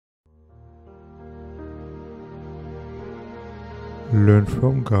Learn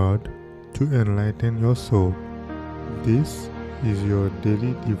from God to enlighten your soul. This is your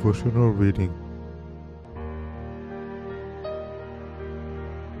daily devotional reading.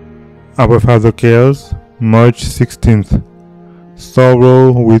 Our Father Cares, March 16th.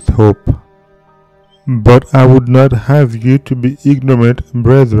 Sorrow with hope. But I would not have you to be ignorant,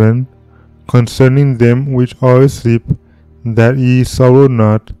 brethren, concerning them which are asleep, that ye sorrow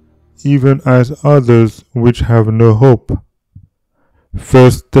not, even as others which have no hope.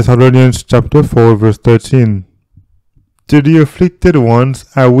 1 Thessalonians chapter 4 verse 13. To the afflicted ones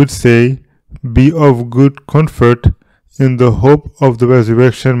I would say, be of good comfort in the hope of the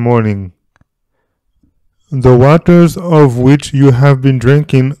resurrection morning. The waters of which you have been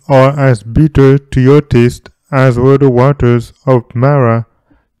drinking are as bitter to your taste as were the waters of Marah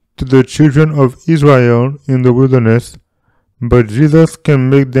to the children of Israel in the wilderness, but Jesus can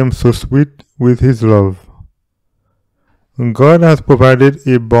make them so sweet with his love. God has provided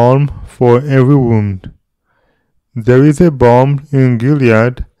a balm for every wound. There is a balm in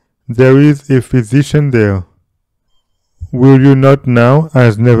Gilead, there is a physician there. Will you not now,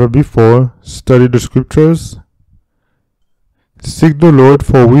 as never before, study the Scriptures? Seek the Lord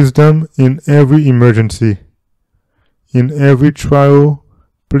for wisdom in every emergency. In every trial,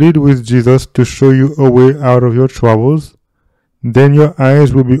 plead with Jesus to show you a way out of your troubles. Then your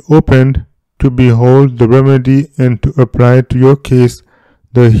eyes will be opened to behold the remedy and to apply to your case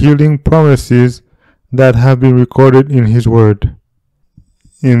the healing promises that have been recorded in His Word.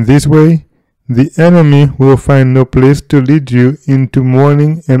 In this way, the enemy will find no place to lead you into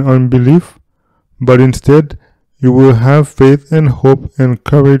mourning and unbelief, but instead you will have faith and hope and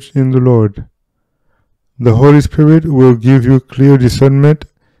courage in the Lord. The Holy Spirit will give you clear discernment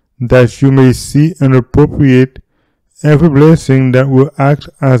that you may see and appropriate every blessing that will act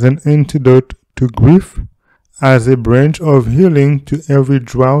as an antidote to grief, as a branch of healing to every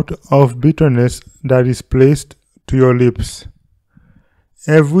draught of bitterness that is placed to your lips.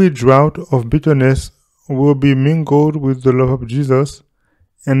 Every draught of bitterness will be mingled with the love of Jesus,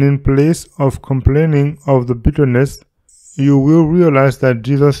 and in place of complaining of the bitterness, you will realize that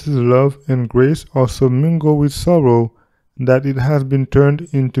Jesus' love and grace also mingle with sorrow, that it has been turned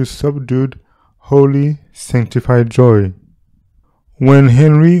into subdued, holy, sanctified joy. When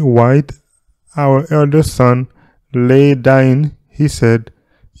Henry White, our elder son, lay dying, he said,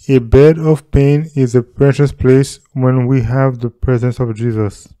 "A bed of pain is a precious place when we have the presence of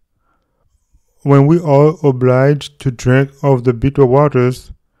Jesus." When we are obliged to drink of the bitter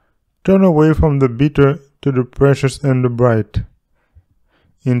waters, turn away from the bitter to the precious and the bright.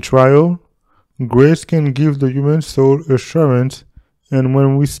 In trial, grace can give the human soul assurance, and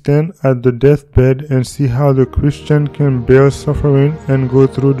when we stand at the deathbed and see how the Christian can bear suffering and go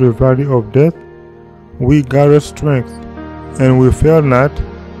through the valley of death, we gather strength, and we fail not,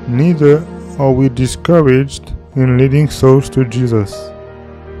 neither are we discouraged in leading souls to Jesus.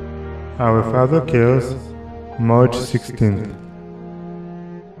 Our Father Cares, March 16th.